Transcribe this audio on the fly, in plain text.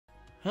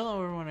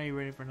Hello everyone, are you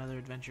ready for another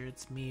adventure?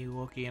 It's me,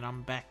 Wokey, and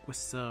I'm back with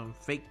some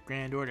fake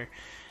Grand Order.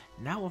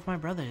 Not with my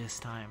brother this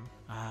time,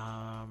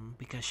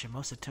 because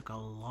Shimosa took a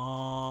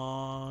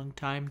long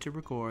time to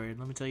record.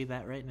 Let me tell you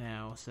that right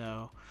now.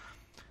 So,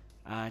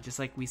 just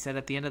like we said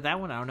at the end of that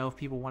one, I don't know if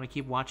people want to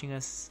keep watching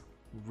us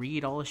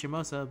read all of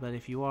Shimosa, but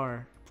if you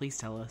are, please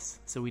tell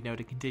us so we know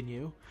to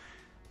continue.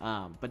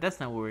 But that's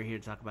not what we're here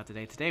to talk about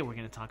today. Today we're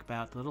going to talk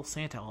about the Little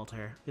Santa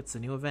Altar. It's a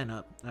new event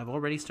up. I've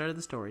already started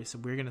the story, so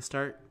we're going to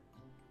start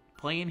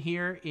playing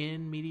here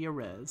in media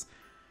res,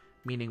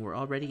 meaning we're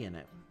already in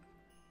it.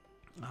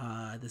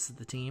 This is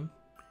the team.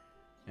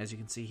 As you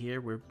can see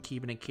here, we're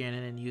keeping it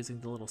canon and using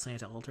the Little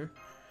Santa Altar.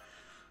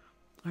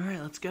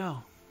 Alright, let's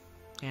go.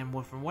 And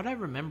from what I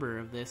remember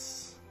of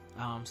this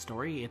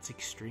story, it's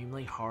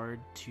extremely hard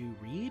to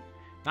read.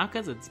 Not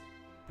because it's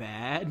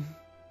bad,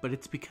 but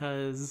it's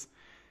because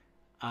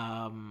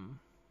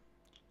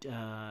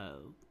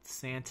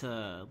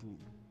Santa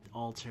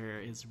Altar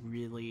is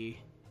really...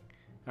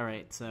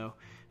 Alright, so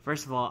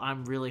first of all,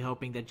 I'm really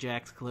hoping that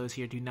Jack's clothes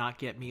here do not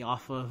get me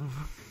off of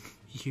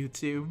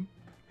YouTube.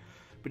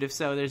 But if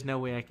so, there's no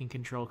way I can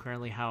control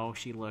currently how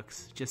she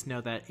looks. Just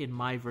know that in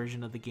my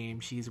version of the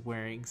game, she's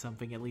wearing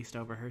something at least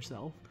over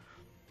herself.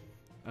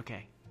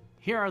 Okay,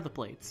 here are the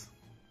plates.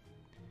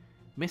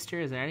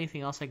 Mister, is there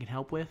anything else I can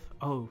help with?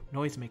 Oh,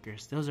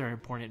 noisemakers. Those are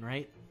important,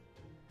 right?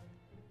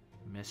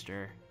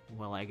 Mister,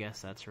 well, I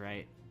guess that's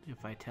right.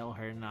 If I tell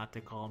her not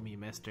to call me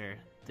Mister,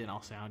 then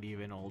I'll sound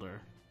even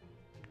older.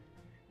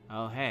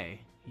 Oh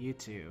hey, you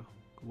two.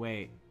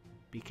 Wait,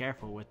 be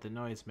careful with the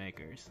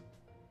noisemakers.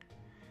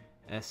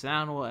 A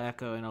sound will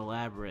echo in a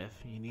labyrinth.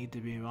 You need to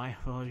be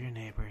mindful of your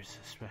neighbors,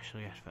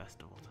 especially at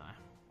festival time.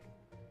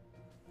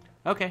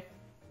 Okay.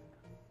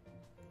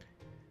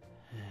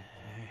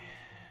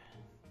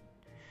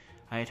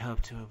 I had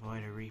hoped to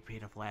avoid a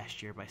repeat of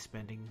last year by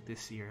spending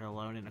this year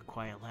alone in a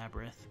quiet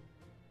labyrinth.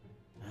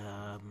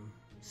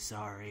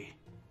 Sorry.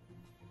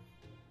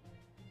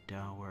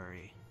 Don't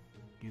worry.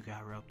 You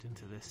got roped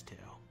into this too.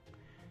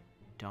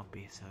 Don't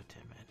be so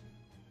timid.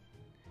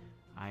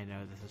 I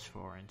know this is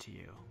foreign to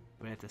you,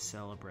 but it's a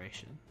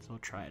celebration, so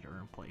try to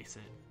embrace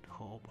it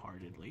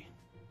wholeheartedly.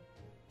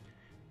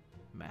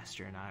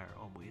 Master and I are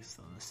always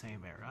in the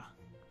same era.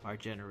 Our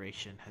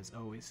generation has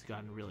always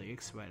gotten really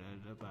excited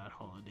about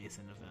holidays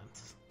and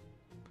events.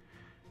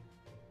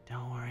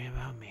 Don't worry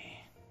about me.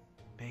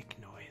 Make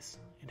noise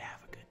and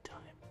have a good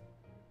time.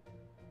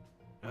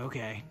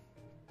 Okay,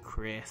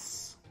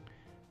 Chris.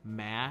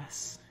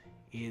 Mass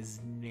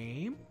is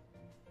name?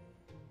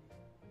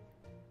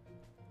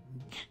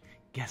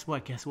 Guess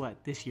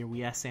what? This year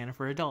we asked Santa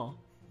for a doll.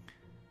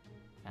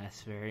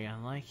 That's very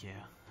unlike you.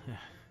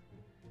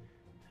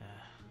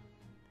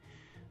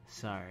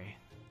 Sorry.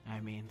 I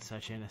mean,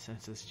 such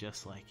innocence is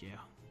just like you.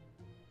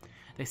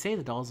 They say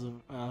the dolls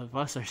of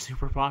us are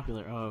super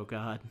popular. Oh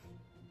god.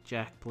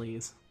 Jack,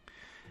 please.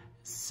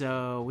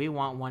 So, we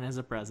want one as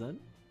a present.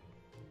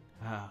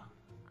 Oh,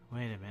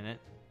 wait a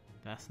minute.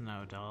 That's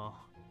no doll.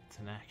 It's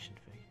an action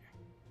figure.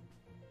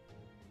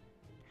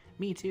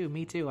 Me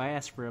too. I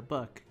asked for a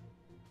book.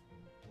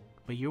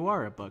 But you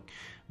are a book.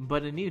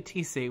 But a new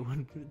tea set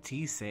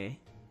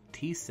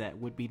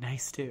would be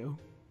nice too.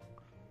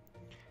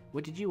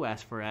 What did you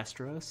ask for,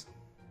 Astros?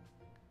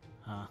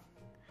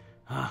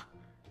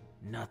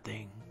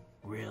 Nothing,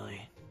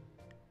 really.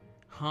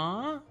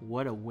 Huh?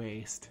 What a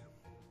waste.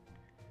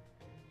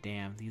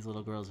 Damn, these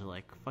little girls are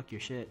like, fuck your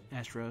shit,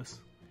 Astros.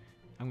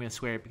 I'm gonna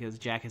swear it because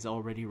Jack has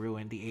already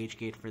ruined the age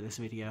gate for this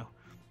video.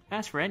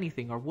 Ask for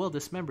anything or we'll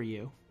dismember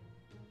you.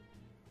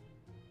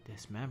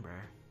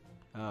 Dismember?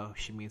 Oh,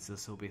 she means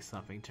this will be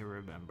something to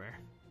remember.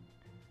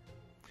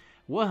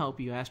 We'll help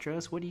you,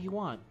 Astros. What do you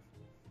want?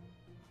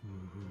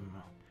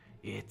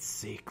 It's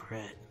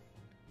secret.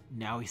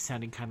 Now he's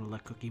sounding kind of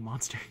like Cookie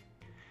Monster.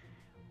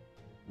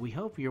 We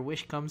hope your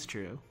wish comes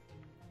true.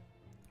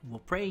 We'll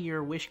pray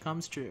your wish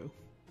comes true.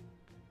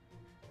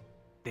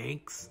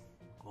 Thanks.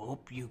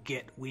 Hope you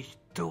get wish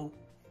too.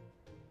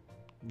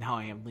 Now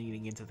I am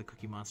leaning into the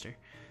Cookie Monster.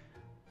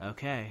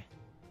 Okay.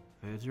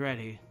 Food's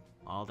ready.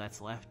 All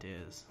that's left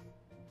is...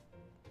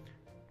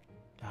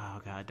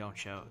 Oh god, don't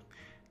show.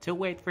 To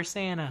wait for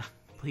Santa.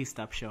 Please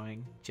stop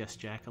showing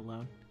just Jack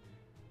alone.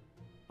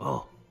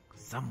 Oh,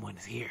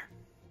 someone's here.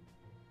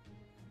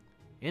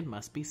 It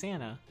must be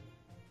Santa.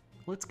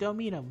 Let's go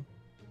meet him.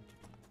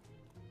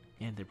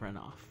 And they run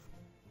off.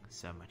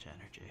 So much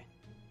energy.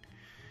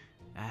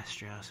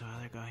 Astros, well,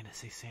 they're going to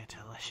see Santa.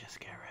 Let's just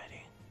get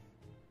ready.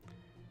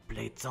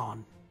 Plates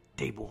on.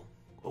 Table.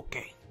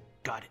 Okay,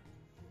 got it.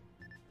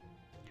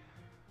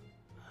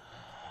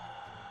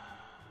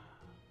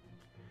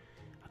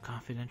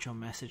 Confidential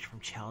message from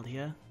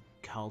Chaldea.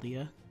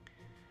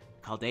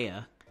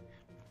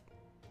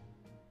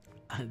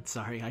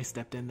 Sorry, I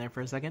stepped in there for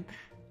a second.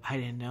 I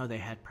didn't know they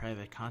had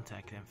private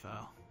contact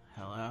info.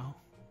 Hello?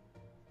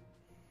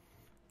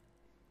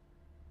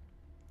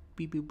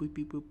 Beep boop boop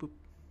beep boop boop.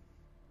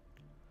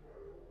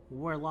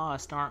 We're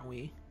lost, aren't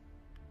we?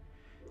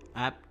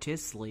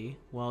 Aptly,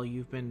 while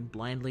you've been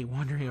blindly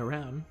wandering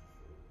around.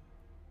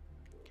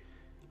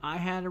 I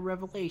had a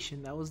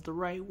revelation that was the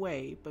right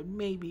way, but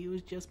maybe it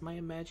was just my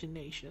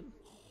imagination.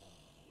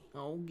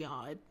 Oh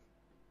God.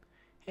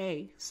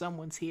 Hey,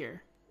 someone's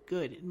here.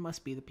 Good, it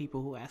must be the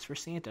people who asked for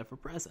Santa for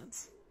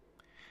presents.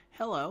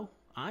 Hello,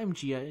 I'm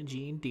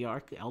Jean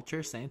d'Arc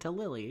Elcher Santa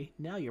Lily.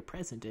 Now your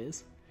present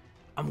is...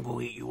 I'm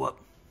gonna eat you up.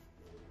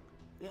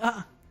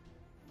 Ah.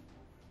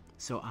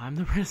 So I'm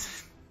the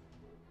present.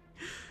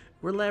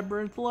 We're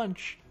Labyrinth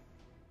Lunch.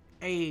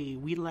 Hey,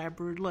 we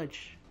Labyrinth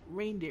Lunch.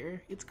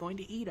 Reindeer, it's going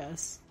to eat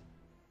us.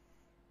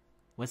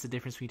 What's the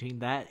difference between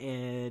that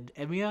and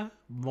Emiya?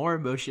 More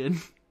emotion.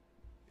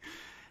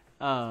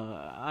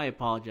 I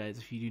apologize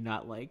if you do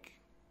not like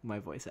my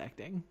voice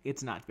acting.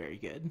 It's not very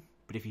good.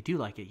 But if you do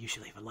like it, you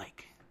should leave a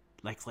like.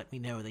 Likes let me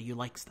know that you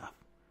like stuff.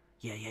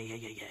 Yeah.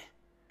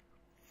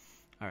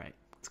 Alright,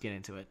 let's get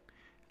into it.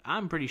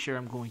 I'm pretty sure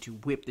I'm going to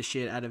whip the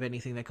shit out of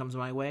anything that comes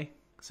my way.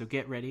 So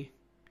get ready.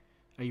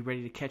 Are you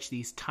ready to catch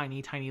these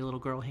tiny, tiny little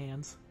girl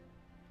hands?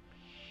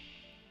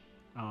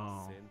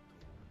 Oh.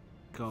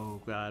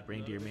 Oh God,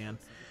 reindeer man.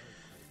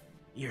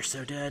 You're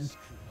so dead.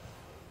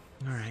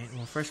 Alright,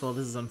 well first of all,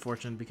 this is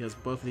unfortunate because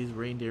both of these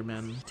reindeer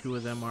men, two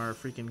of them are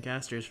freaking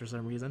casters for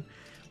some reason.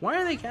 Why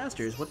are they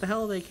casters? What the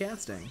hell are they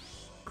casting?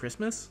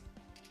 Christmas?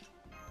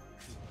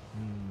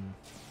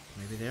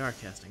 Maybe they are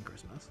casting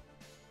Christmas.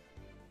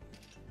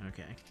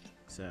 Okay,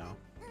 so...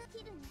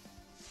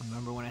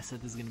 Remember when I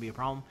said this is going to be a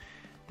problem?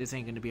 This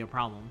ain't going to be a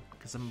problem,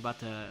 because I'm about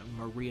to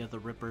Maria the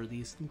Ripper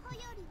these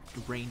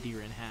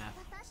reindeer in half.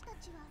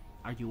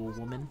 Are you a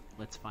woman?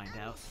 Let's find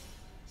out.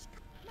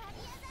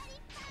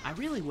 I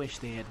really wish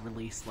they had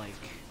released,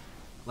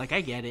 like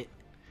I get it,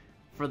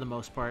 for the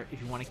most part,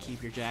 if you want to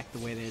keep your Jack the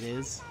way that it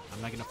is.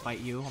 I'm not going to fight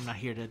you. I'm not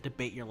here to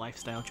debate your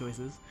lifestyle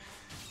choices.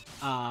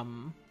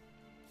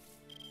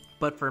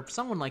 But for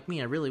someone like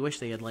me, I really wish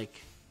they had,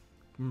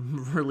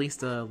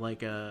 released a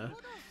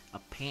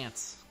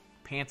pants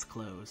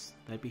clothes.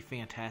 That'd be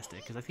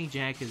fantastic, because I think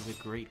Jack is a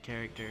great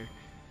character.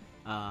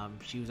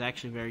 She was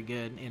actually very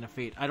good in a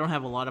Fate. I don't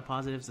have a lot of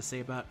positives to say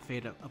about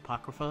Fate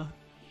Apocrypha,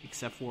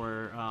 except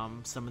for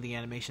some of the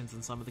animations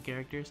and some of the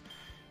characters.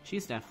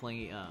 She's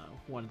definitely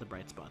one of the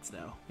bright spots,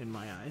 though, in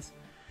my eyes.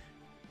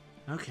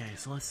 Okay,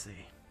 so let's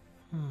see.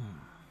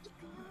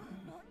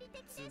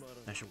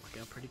 That should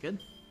work out pretty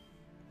good.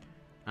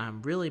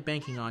 I'm really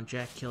banking on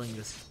Jack killing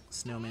this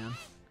snowman.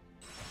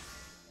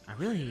 I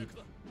really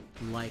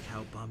like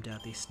how bummed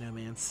out these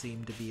snowmen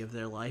seem to be of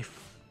their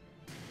life.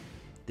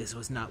 This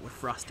was not what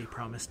Frosty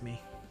promised me.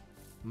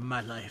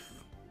 My life,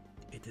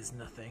 it is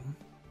nothing.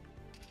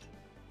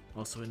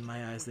 Also, in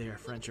my eyes, they are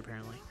French,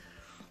 apparently.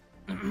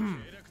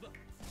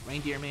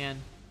 Reindeer Man,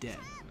 dead.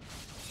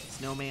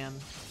 Snowman,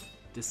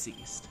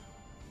 deceased.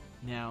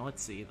 Now,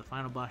 let's see. The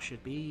final boss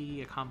should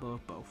be a combo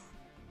of both.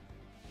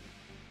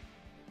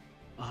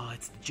 Oh,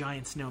 it's the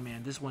giant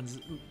snowman. This one's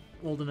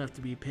old enough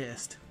to be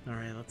pissed.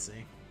 Alright, let's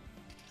see.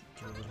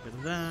 Do a little bit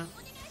of that.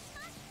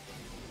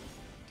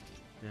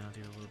 Then I'll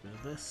do a little bit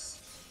of this.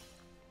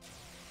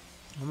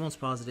 I'm almost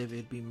positive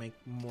it'd make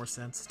more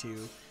sense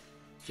to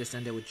just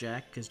end it with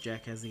Jack, because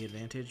Jack has the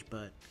advantage,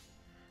 but,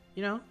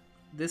 you know,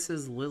 this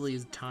is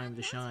Lily's time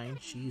to shine.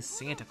 She's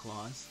Santa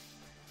Claus.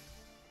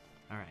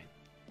 Alright.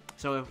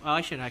 So,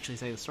 I should actually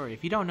say the story.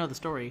 If you don't know the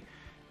story,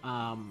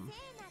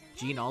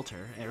 Jean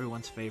Alter,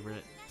 everyone's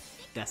favorite...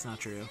 That's not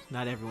true.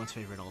 Not everyone's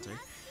favorite altar.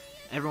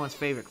 Everyone's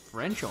favorite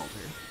French altar.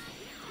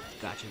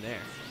 Gotcha there.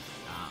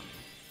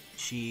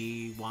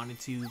 She wanted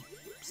to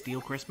steal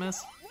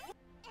Christmas.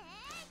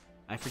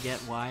 I forget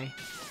why.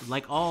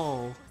 Like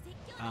all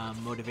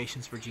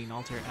motivations for Jean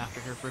Alter after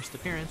her first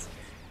appearance,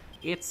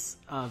 it's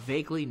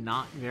vaguely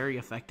not very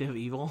effective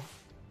evil.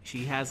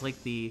 She has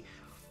the...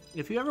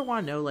 If you ever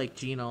want to know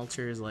Jean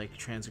Alter's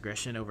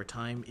transgression over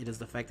time, it is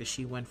the fact that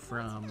she went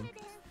from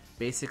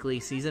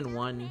basically season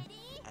 1,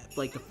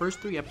 the first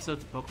 3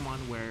 episodes of Pokemon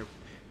where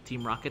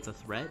Team Rocket's a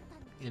threat,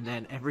 and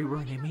then every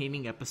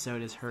remaining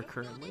episode is her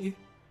currently.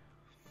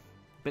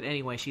 But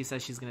anyway, she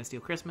says she's going to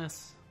steal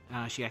Christmas.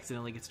 She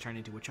accidentally gets turned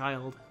into a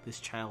child. This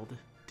child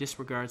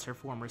disregards her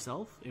former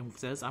self and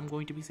says, I'm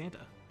going to be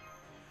Santa.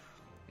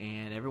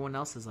 And everyone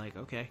else is like,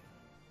 okay.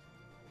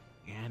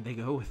 And they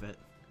go with it.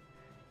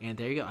 And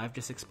there you go. I've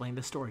just explained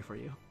the story for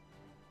you.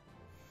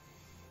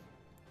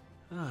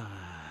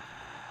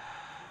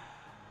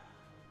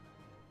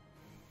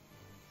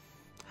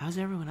 How's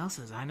everyone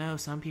else's? I know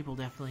some people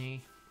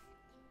definitely...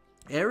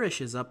 Erish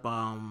is up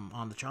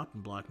on the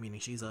chopping block, meaning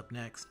she's up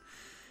next.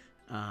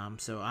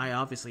 So I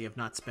obviously have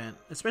not spent,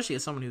 especially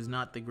as someone who's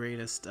not the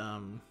greatest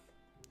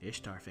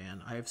Ishtar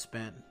fan, I have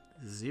spent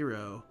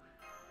zero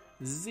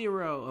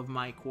of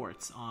my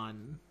quartz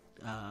on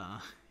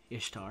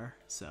Ishtar,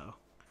 so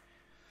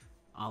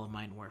all of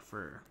mine were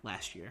for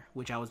last year,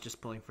 which I was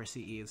just pulling for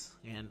CEs,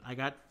 and I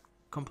got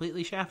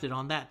completely shafted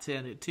on that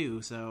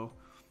too, so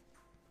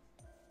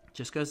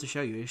just goes to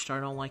show you,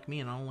 Ishtar don't like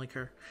me and I don't like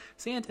her.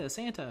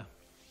 Santa!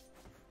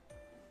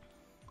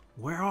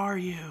 Where are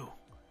you?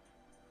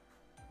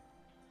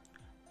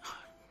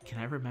 Can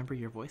I remember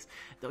your voice?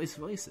 Those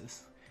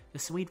voices. The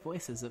sweet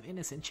voices of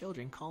innocent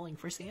children calling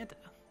for Santa.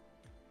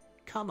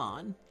 Come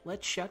on,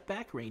 let's shut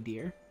back,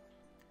 reindeer.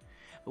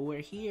 We're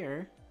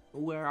here.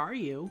 Where are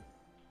you?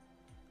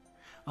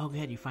 Oh,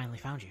 good, you finally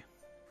found you.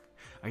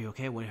 Are you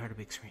okay? I heard a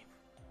big scream.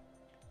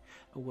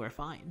 We're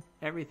fine.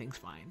 Everything's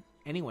fine.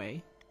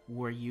 Anyway,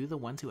 were you the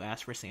ones who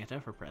asked for Santa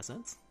for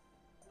presents?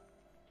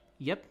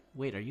 Yep.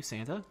 Wait, are you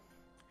Santa?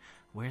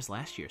 Where's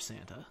last year's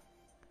Santa?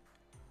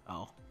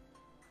 Oh.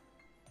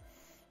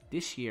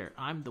 This year,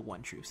 I'm the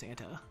one true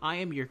Santa. I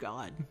am your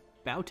god.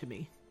 Bow to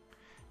me.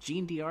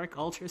 Jean d'Arc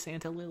Ultra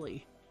Santa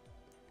Lily.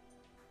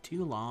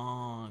 Too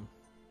long.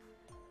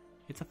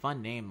 It's a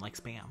fun name, like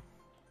Spam.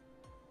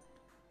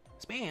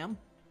 Spam?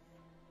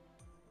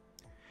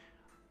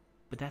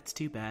 But that's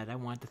too bad. I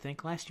wanted to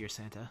thank last year's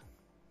Santa.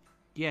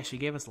 Yeah, she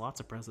gave us lots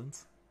of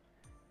presents.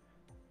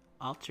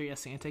 Ultra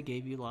Santa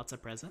gave you lots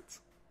of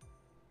presents?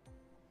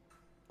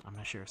 I'm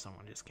not sure if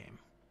someone just came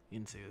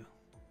into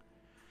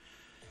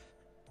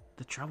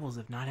the troubles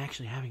of not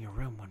actually having a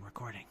room when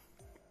recording.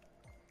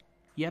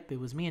 Yep, it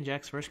was me and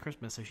Jack's first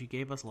Christmas, so she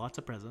gave us lots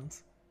of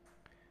presents.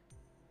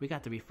 We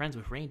got to be friends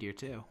with reindeer,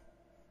 too.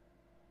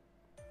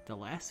 The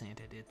last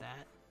Santa did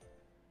that.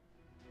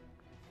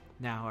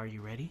 Now, are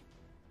you ready?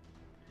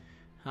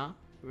 Huh?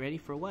 Ready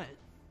for what?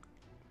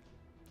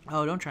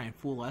 Oh, don't try and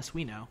fool us,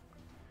 we know.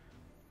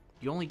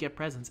 You only get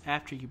presents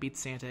after you beat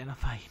Santa in a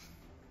fight.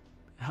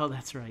 Oh,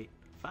 that's right.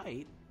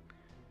 Fight?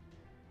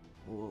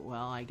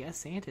 Well, I guess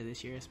Santa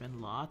this year has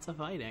been lots of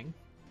fighting.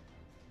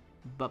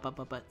 But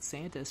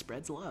Santa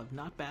spreads love,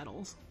 not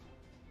battles.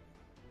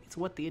 It's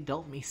what the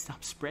adult me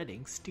stopped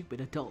spreading,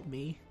 stupid adult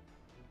me.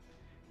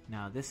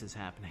 Now this is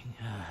happening.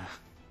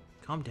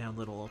 Calm down,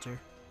 little altar.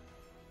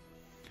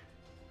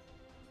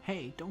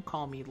 Hey, don't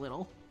call me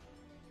little.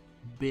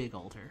 Big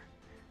altar.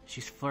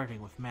 She's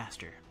flirting with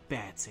Master.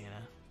 Bad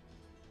Santa.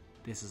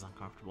 This is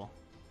uncomfortable.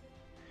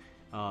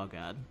 Oh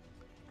god.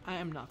 I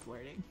am not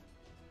flirting.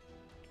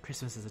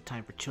 Christmas is a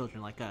time for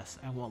children like us.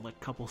 I won't let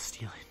couples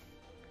steal it.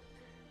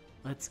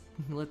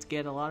 Let's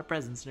get a lot of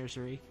presents,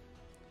 nursery.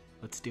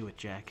 Let's do it,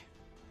 Jack.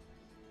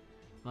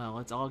 Well,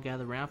 let's all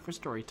gather around for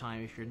story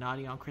time. If you're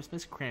naughty on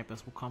Christmas,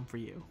 Krampus will come for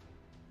you.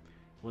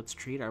 Let's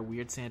treat our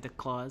weird Santa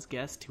Claus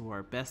guests to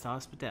our best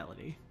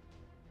hospitality.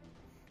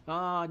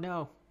 Oh,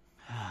 no.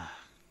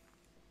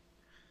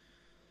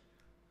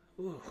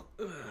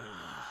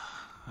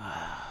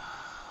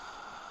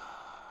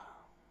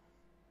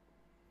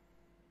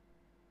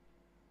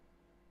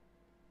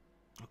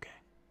 Okay.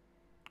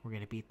 We're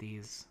gonna beat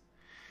these.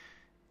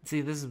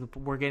 See,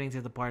 we're getting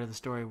to the part of the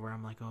story where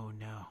I'm like, oh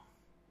no.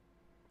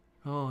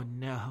 Oh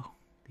no.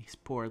 These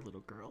poor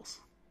little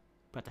girls.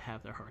 About to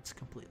have their hearts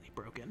completely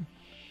broken.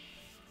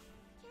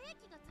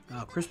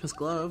 Oh, Christmas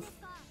glove.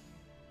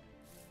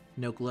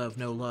 No glove,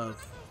 no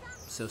love.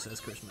 So says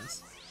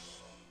Christmas.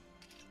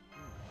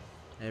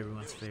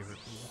 Everyone's favorite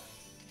rule.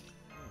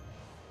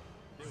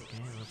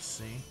 Okay, let's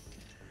see.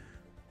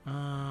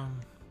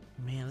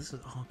 Man, this is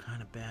all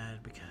kind of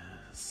bad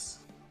because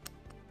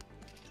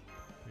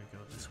we're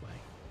gonna go this way.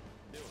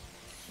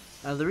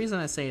 The reason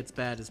I say it's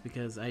bad is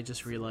because I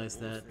just realized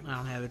that I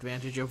don't have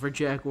advantage over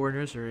Jack or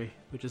Nursery,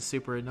 which is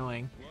super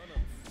annoying.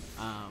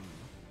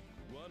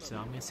 So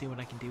I'm gonna see what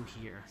I can do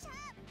here.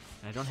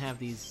 And I don't have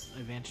these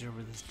advantage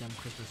over this dumb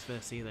Christmas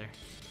fist either.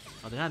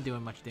 Oh, they're not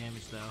doing much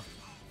damage though.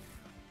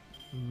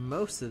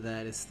 Most of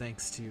that is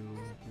thanks to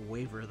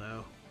Waver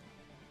though.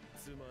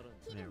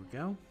 There we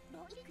go.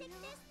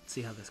 Let's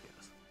see how this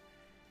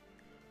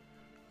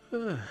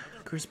goes.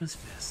 Christmas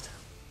fist.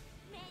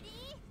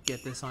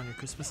 Get this on your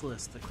Christmas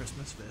list, the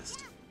Christmas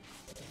fist.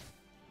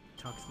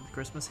 Talk to the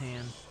Christmas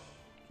hand.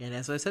 And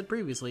as I said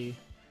previously,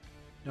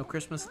 no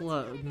Christmas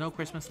love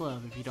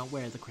if you don't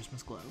wear the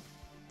Christmas glove.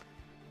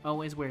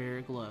 Always wear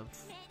your glove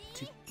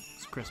to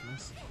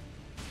Christmas.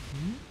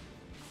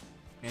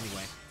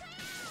 Anyway.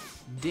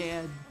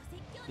 Dead.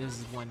 This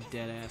is one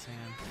dead ass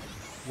hand.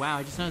 Wow,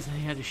 I just noticed that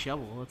he had a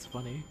shovel. That's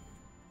funny.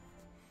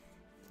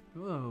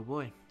 Oh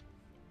boy.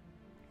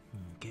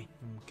 Okay.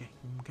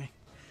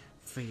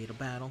 Fatal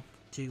battle.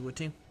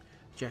 2-2.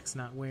 Jack's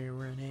not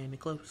wearing any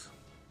clothes.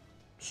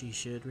 She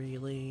should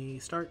really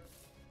start.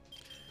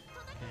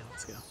 Okay,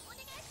 let's go.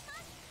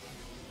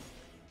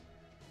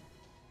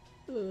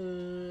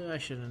 I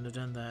shouldn't have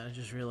done that. I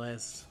just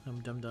realized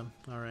I'm dumb.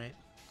 Alright.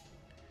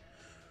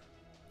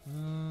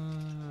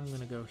 I'm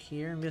gonna go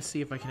here. I'm gonna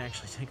see if I can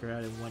actually take her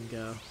out in one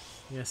go.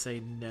 I'm gonna say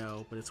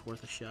no, but it's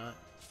worth a shot.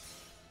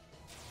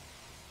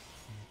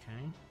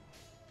 Okay.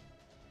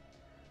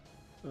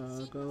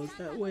 Goes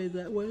that way, and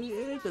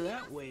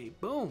that way.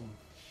 Boom!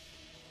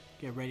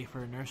 Get ready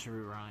for a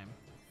nursery rhyme.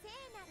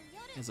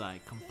 As I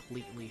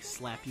completely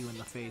slap you in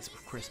the face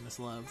with Christmas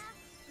love.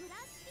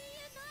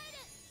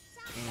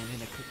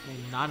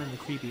 And not in the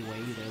creepy way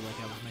either, like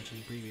I was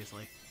mentioning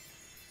previously.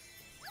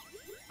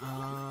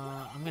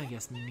 I'm gonna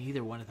guess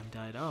neither one of them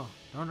died. Oh,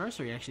 no,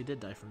 Nursery actually did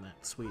die from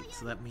that. Sweet.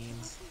 So that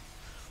means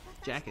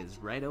Jack is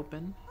right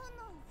open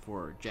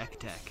for Jack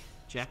attack.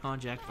 Jack on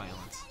Jack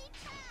violence.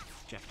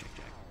 Jack.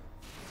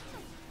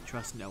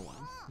 Trust no one,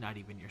 not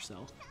even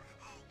yourself.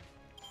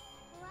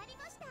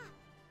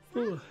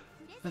 Ooh,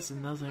 that's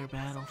another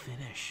battle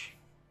finish.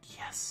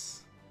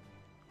 Yes.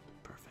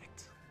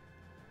 Perfect.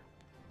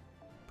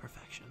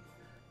 Perfection.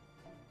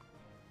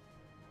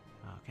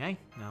 Okay,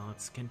 now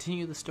let's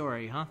continue the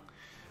story, huh?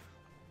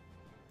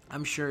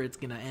 I'm sure it's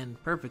gonna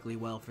end perfectly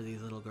well for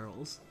these little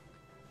girls.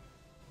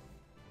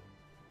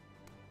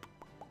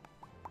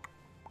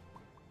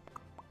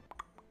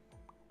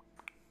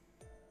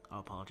 Oh,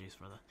 apologies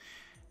for the...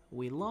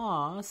 We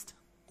lost?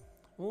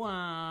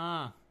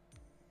 Wah!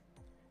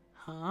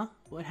 Huh?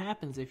 What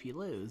happens if you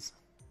lose?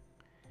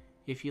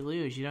 If you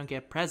lose, you don't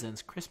get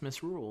presents.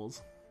 Christmas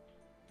rules.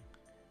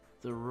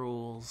 The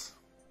rules.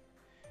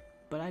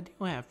 But I do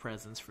have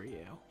presents for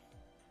you.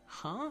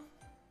 Huh?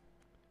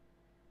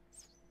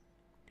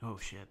 Oh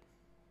shit.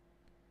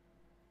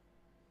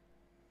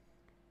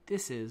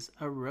 This is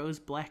a rose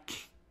black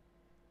key.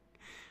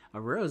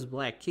 A rose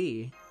black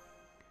key?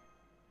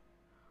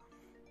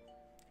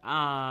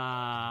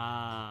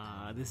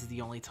 This is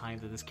the only time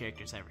that this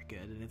character's ever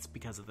good, and it's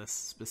because of this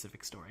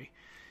specific story.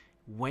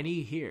 When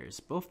he hears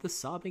both the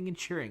sobbing and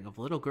cheering of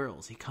little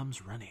girls, he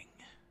comes running.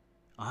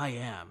 I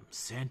am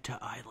Santa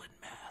Island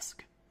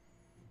Mask.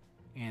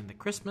 And the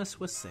Christmas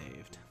was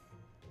saved.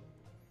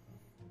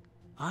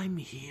 I'm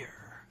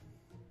here.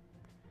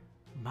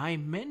 My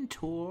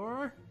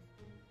mentor?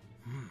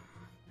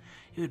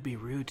 It would be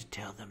rude to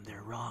tell them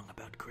they're wrong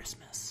about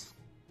Christmas.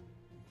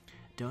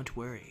 Don't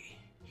worry.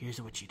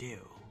 Here's what you do.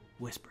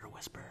 Whisper,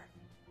 whisper.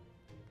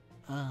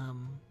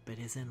 But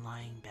isn't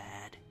lying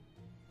bad?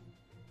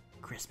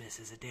 Christmas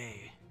is a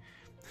day.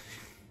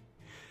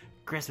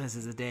 Christmas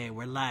is a day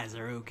where lies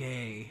are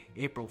okay.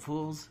 April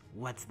Fools?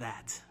 What's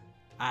that?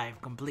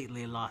 I've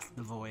completely lost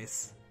the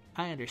voice.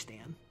 I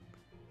understand.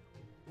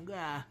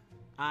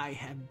 I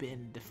have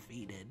been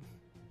defeated.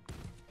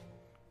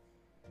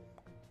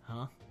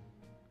 Huh?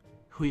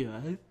 Who you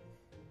are?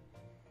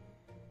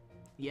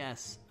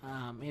 Yes,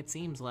 it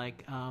seems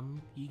like,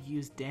 you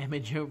use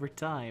damage over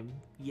time.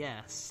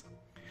 Yes.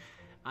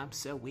 I'm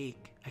so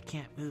weak, I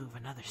can't move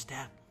another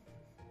step.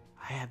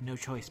 I have no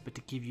choice but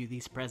to give you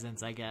these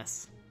presents, I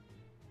guess.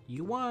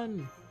 You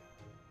won!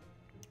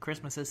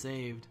 Christmas is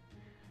saved.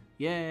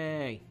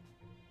 Yay!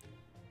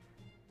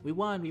 We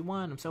won!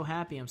 I'm so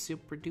happy, I'm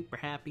super duper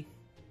happy.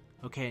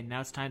 Okay,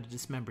 now it's time to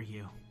dismember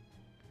you.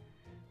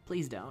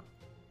 Please don't.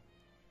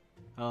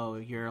 Oh,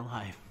 you're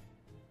alive.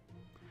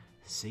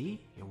 See?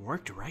 It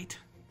worked, right?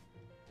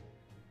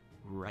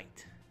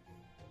 Right.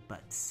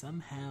 But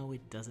somehow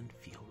it doesn't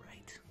feel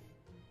right.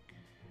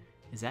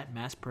 Is that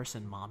masked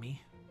person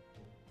mommy?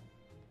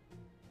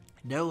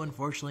 No,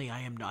 unfortunately,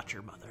 I am not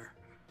your mother.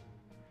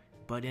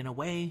 But in a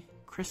way,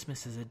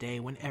 Christmas is a day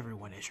when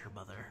everyone is your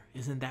mother.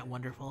 Isn't that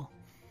wonderful?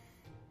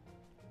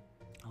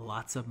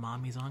 Lots of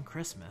mommies on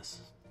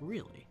Christmas.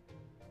 Really?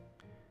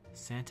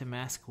 Santa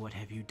Mask, what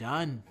have you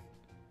done?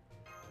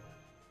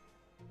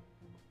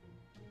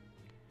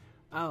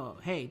 Oh,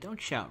 hey, don't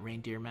shout,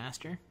 Reindeer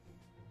Master.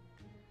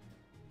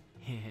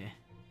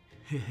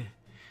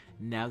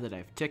 Now that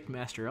I've ticked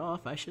Master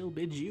off, I shall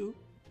bid you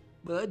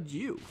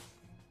adieu.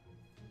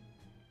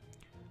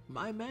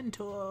 My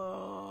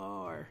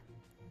mentor!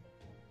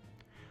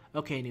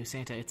 Okay, new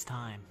Santa, it's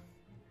time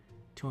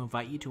to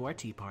invite you to our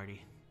tea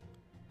party.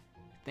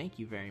 Thank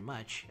you very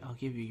much. I'll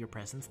give you your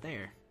presents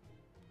there.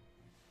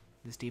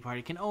 This tea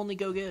party can only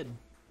go good.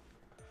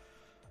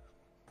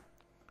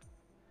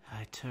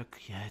 It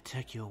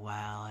took you a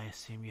while. I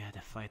assume you had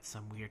to fight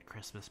some weird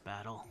Christmas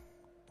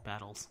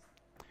battles.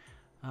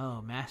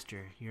 Oh,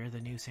 Master, you're the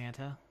new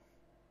Santa?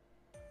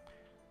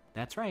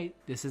 That's right.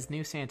 This is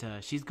new Santa.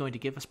 She's going to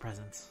give us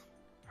presents.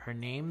 Her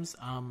name's,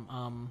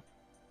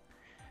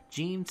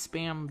 Gene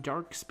Spam,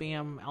 Dark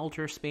Spam,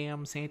 Altar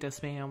Spam, Santa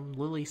Spam,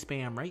 Lily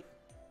Spam, right?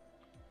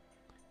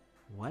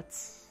 What?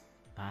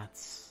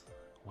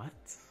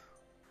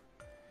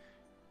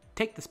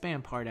 Take the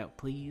spam part out,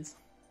 please.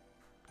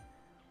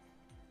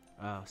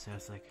 Oh, so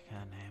it's like a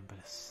name, but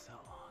it's so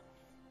long.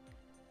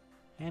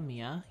 Hey,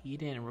 Mia, you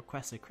didn't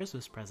request a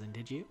Christmas present,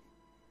 did you?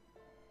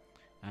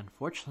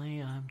 Unfortunately,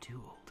 I'm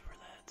too old for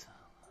that.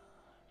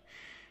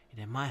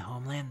 And in my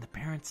homeland, the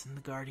parents and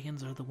the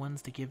guardians are the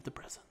ones to give the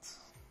presents.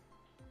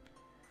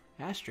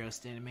 Astros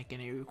didn't make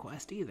any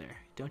request either.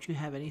 Don't you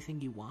have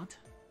anything you want?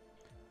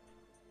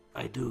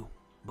 I do,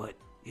 but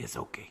it's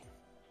okay.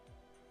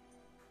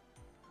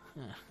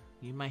 Huh.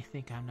 You might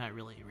think I'm not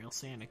really a real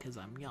Santa because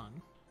I'm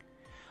young.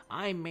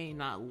 I may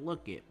not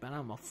look it, but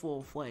I'm a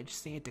full-fledged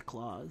Santa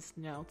Claus.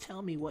 Now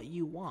tell me what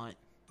you want.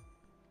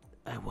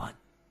 I want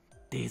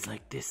days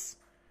like this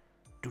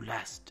to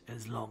last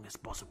as long as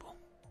possible.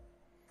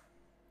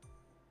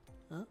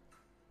 Huh?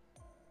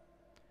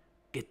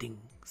 Getting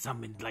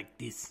summoned like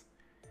this,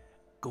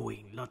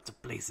 going lots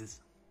of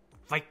places,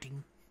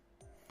 fighting.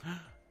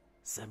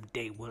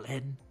 Someday will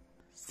end,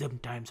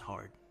 sometimes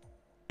hard,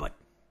 but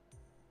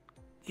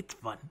it's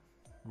fun.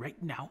 Right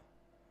now,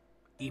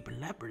 even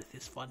Labyrinth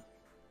is fun.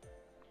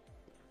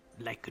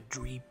 Like a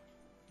dream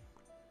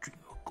a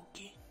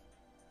cookie.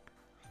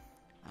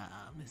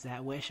 Is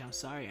that wish? I'm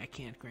sorry, I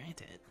can't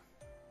grant it.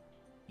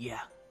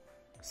 Yeah,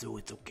 so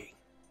it's okay.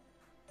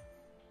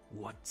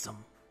 Want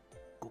some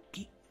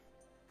cookie?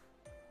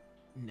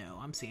 No,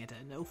 I'm Santa.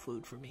 No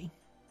food for me.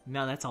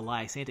 No, that's a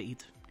lie. Santa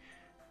eats.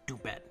 Too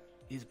bad.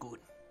 He's good.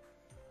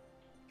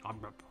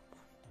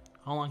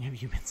 How long have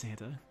you been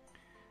Santa?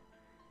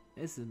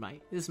 It's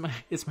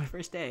my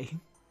first day.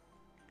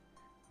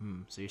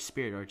 So your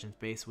spirit origin's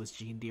base was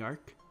Jeanne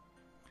d'Arc?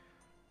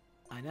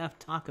 Enough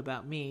talk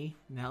about me.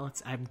 Now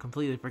I've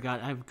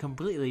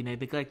completely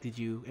neglected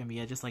you,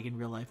 Emiya, just like in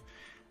real life.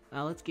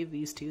 Now let's give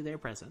these two their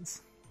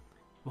presents.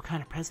 What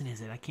kind of present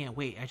is it? I can't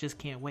wait. I just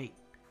can't wait.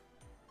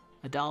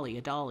 A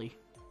dolly.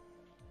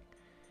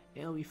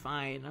 It'll be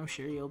fine. I'm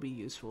sure it'll be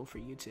useful for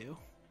you too.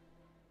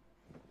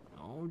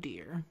 Oh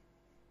dear.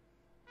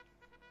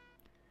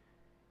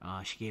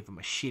 Oh, she gave him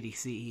a shitty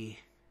CE.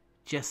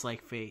 Just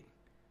like fate.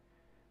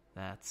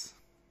 That's...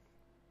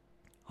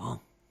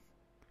 Oh.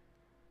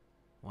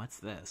 What's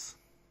this?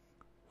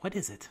 What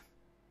is it?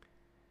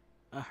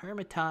 A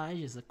hermitage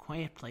is a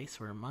quiet place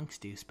where monks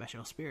do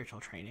special spiritual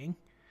training.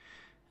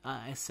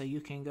 So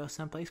you can go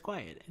someplace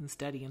quiet and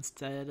study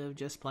instead of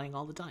just playing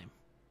all the time.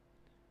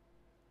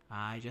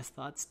 I just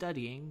thought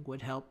studying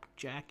would help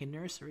Jack in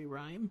nursery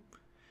rhyme.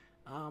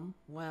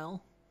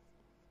 Well,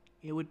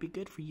 it would be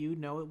good for you.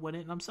 No, it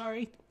wouldn't. I'm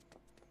sorry.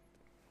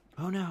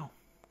 Oh no.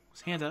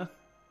 Santa.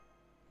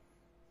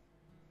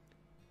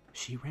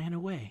 She ran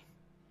away.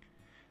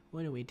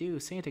 What do we do?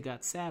 Santa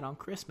got sad on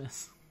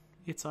Christmas.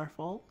 It's our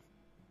fault?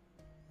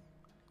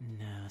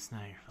 No, it's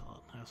not your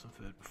fault. Have some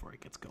food before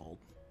it gets cold.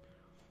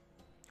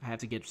 I have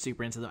to get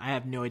super into them. I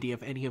have no idea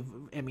if any of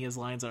Emiya's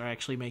lines are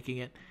actually making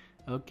it.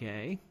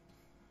 Okay.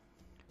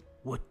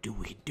 What do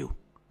we do?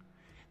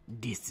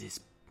 This is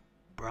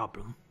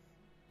problem.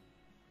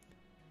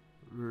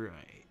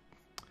 Right.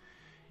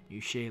 You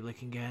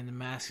shade-looking guy in the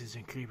mask has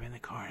been creeping in the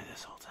corner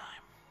this whole time.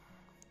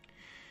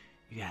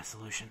 You got a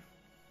solution?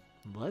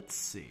 Let's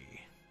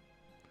see.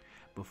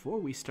 Before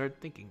we start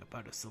thinking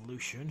about a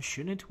solution,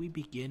 shouldn't we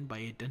begin by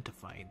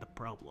identifying the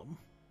problem?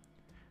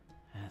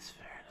 That's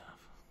fair enough.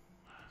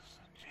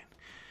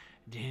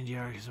 Jeanne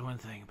d'Arc is one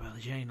thing, but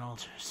the Jane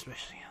Altar,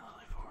 especially in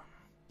lily form.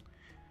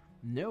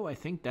 No, I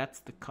think that's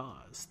the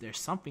cause. There's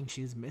something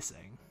she's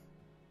missing.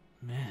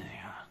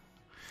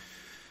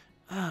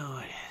 Oh,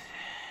 what is it?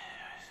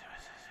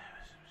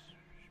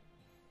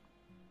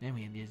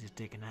 Maybe I need to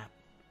take a nap.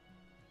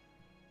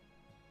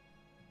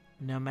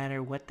 No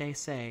matter what they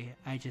say,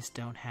 I just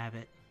don't have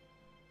it.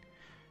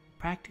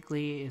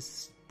 Practically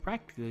is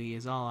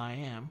all I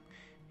am.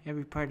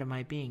 Every part of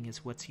my being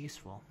is what's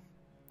useful.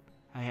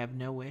 I have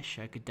no wish,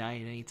 I could die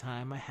at any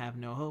time. I have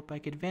no hope, I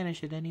could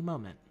vanish at any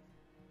moment.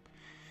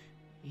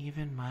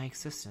 Even my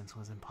existence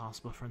was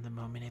impossible from the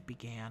moment it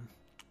began.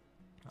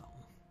 Oh.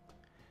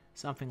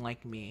 Something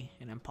like me,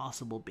 an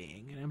impossible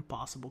being, an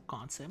impossible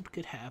concept,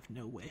 could have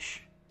no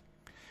wish.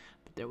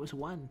 But there was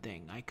one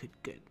thing I could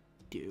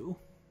do.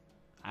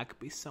 I could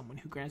be someone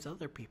who grants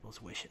other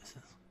people's wishes.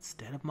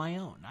 Instead of my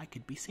own, I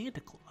could be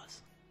Santa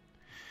Claus.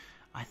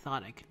 I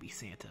thought I could be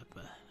Santa,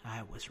 but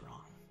I was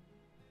wrong.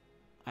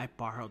 I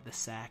borrowed the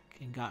sack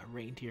and got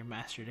Reindeer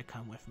Master to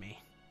come with me.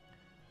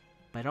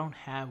 But I don't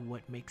have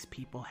what makes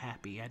people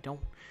happy. I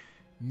don't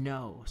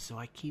know, so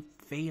I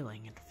keep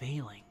failing and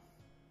failing.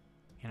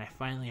 And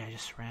I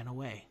just ran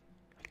away.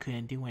 I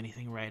couldn't do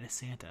anything right as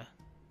Santa.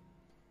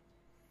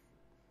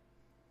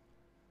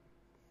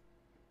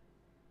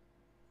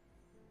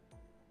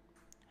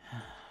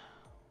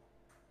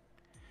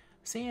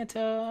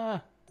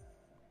 Santa!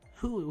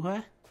 Who?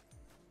 What?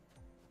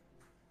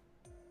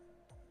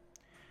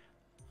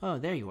 Oh,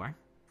 there you are.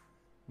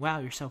 Wow,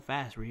 you're so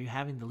fast. Were you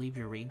having to leave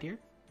your reindeer?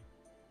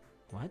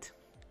 What?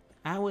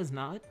 I was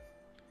not.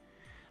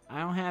 I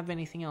don't have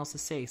anything else to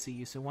say to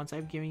you, so once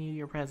I've given you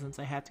your presents,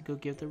 I have to go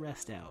give the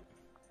rest out.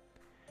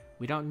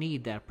 We don't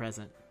need that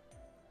present.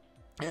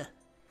 Ugh.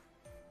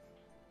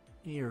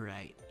 You're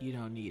right. You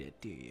don't need it,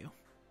 do you?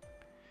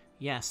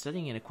 Yeah,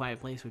 studying in a quiet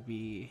place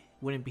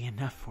wouldn't be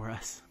enough for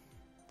us.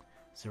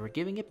 So we're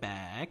giving it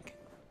back.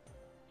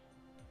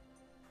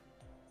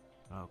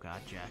 Oh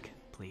god, Jack,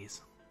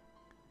 please.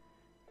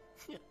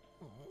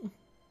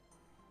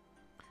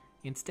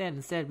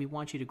 Instead, we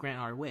want you to grant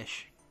our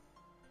wish.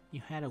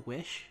 You had a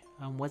wish?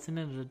 Wasn't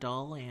it a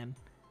doll and...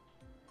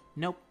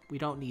 Nope, we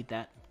don't need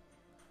that.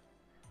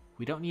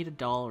 We don't need a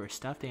doll or a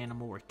stuffed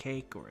animal or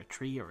cake or a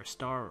tree or a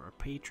star or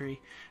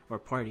a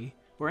party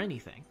or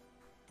anything.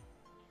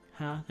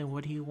 Huh? Then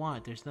what do you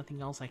want? There's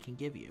nothing else I can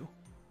give you.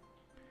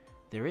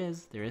 There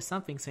is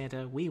something,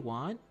 Santa. We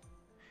want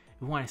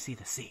to see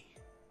the sea.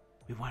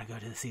 We want to go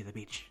to the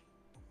beach.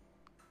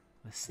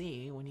 The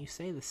sea? When you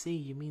say the sea,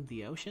 you mean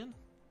the ocean?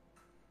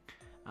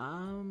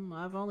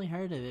 I've only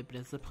heard of it, but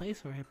it's the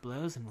place where it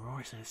blows and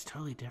roars, and it's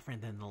totally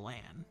different than the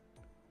land.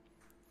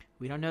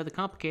 We don't know the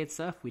complicated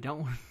stuff. We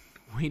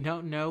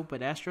don't know,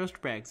 but Astros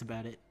brags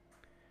about it.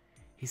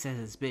 He says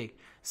it's big,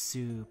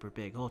 super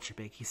big, ultra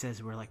big. He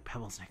says we're like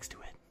pebbles next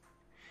to it.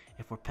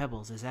 If we're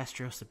pebbles, is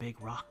Astros a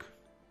big rock?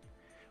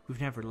 We've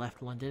never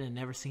left London and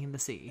never seen the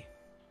sea.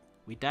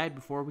 We died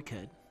before we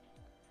could.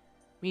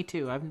 Me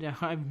too.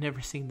 I've never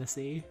seen the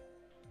sea.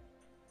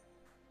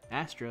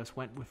 Astros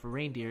went with a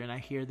reindeer, and I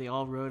hear they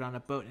all rode on a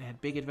boat and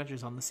had big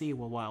adventures on the sea a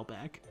while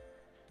back.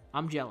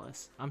 I'm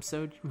jealous. I'm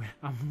so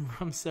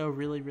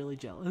really, really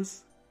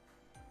jealous.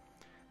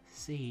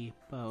 Sea,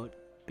 boat,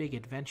 big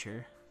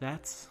adventure.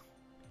 That's...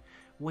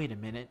 Wait a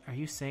minute. Are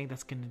you saying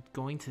that's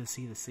going to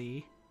see the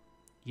sea?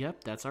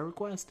 Yep, that's our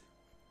request.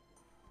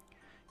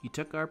 You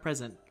took our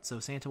present, so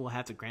Santa will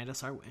have to grant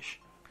us our wish.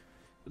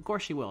 Of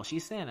course she will.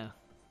 She's Santa.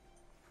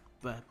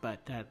 But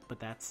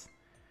that's...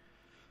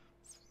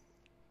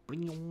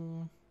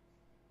 Bling.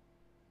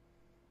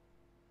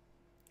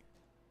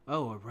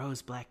 Oh, a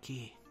rose black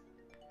key.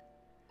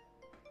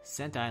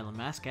 Santa Island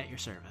Mask at your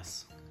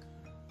service.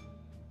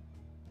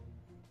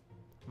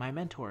 My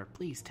mentor,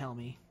 please tell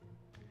me.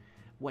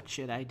 What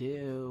should I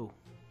do?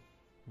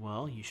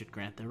 Well, you should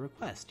grant their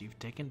request. You've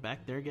taken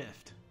back their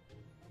gift.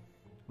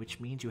 Which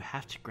means you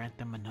have to grant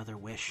them another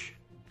wish.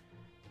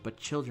 But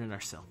children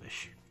are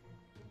selfish.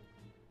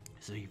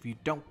 So if you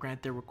don't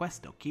grant their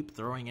request, they'll keep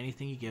throwing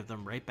anything you give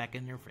them right back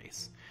in your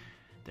face.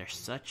 They're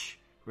such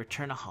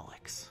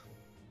returnaholics.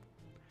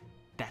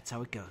 That's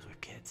how it goes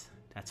with kids.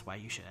 That's why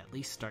you should at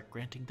least start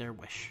granting their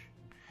wish.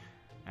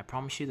 I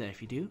promise you that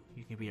if you do,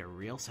 you can be a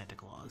real Santa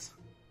Claus.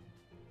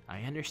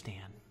 I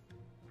understand.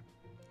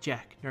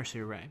 Jack,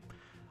 nursery rhyme.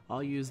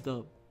 I'll use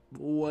the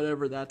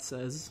whatever that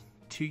says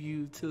to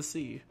you to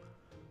see.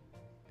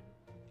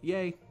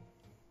 Yay.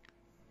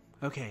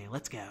 Okay,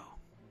 let's go.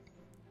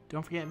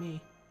 Don't forget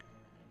me.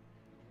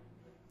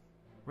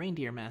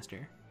 Reindeer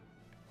Master.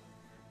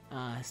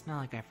 It's not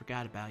like I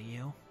forgot about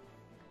you.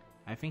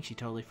 I think she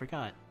totally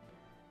forgot.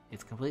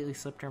 It's completely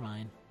slipped her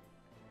mind.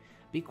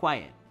 Be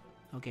quiet.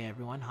 Okay,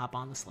 everyone, hop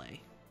on the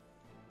sleigh.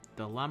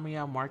 The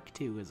Lamia Mark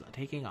II is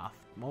taking off.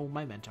 Oh,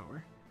 my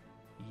mentor.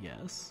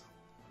 Yes.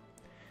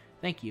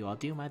 Thank you, I'll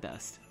do my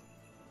best.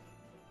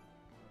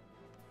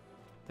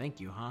 Thank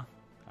you, huh?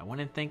 I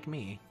wouldn't thank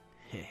me.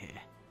 Hehe.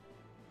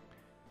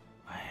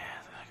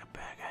 Like a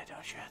bad guy,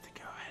 don't you have to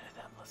go ahead of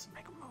them? Let's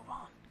make a move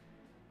on.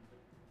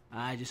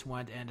 I just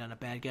wanted to end on a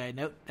bad guy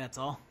note, that's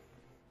all.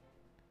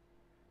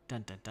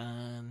 Dun dun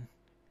dun.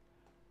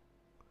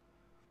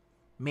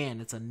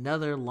 Man, it's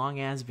another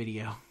long-ass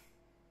video.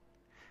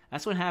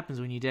 That's what happens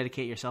when you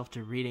dedicate yourself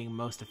to reading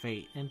most of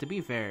Fate. And to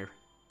be fair,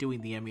 doing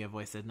the Emiya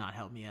voice did not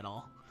help me at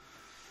all.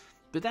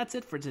 But that's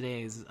it for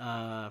today's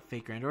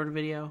Fate Grand Order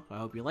video. I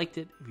hope you liked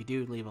it. If you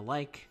do, leave a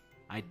like.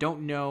 I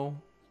don't know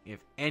if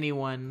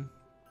anyone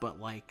but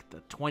like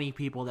the 20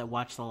 people that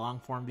watch the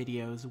long-form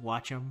videos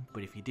watch them.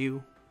 But if you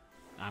do,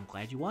 I'm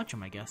glad you watch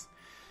them, I guess.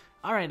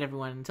 Alright,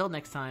 everyone. Until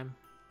next time,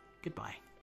 goodbye.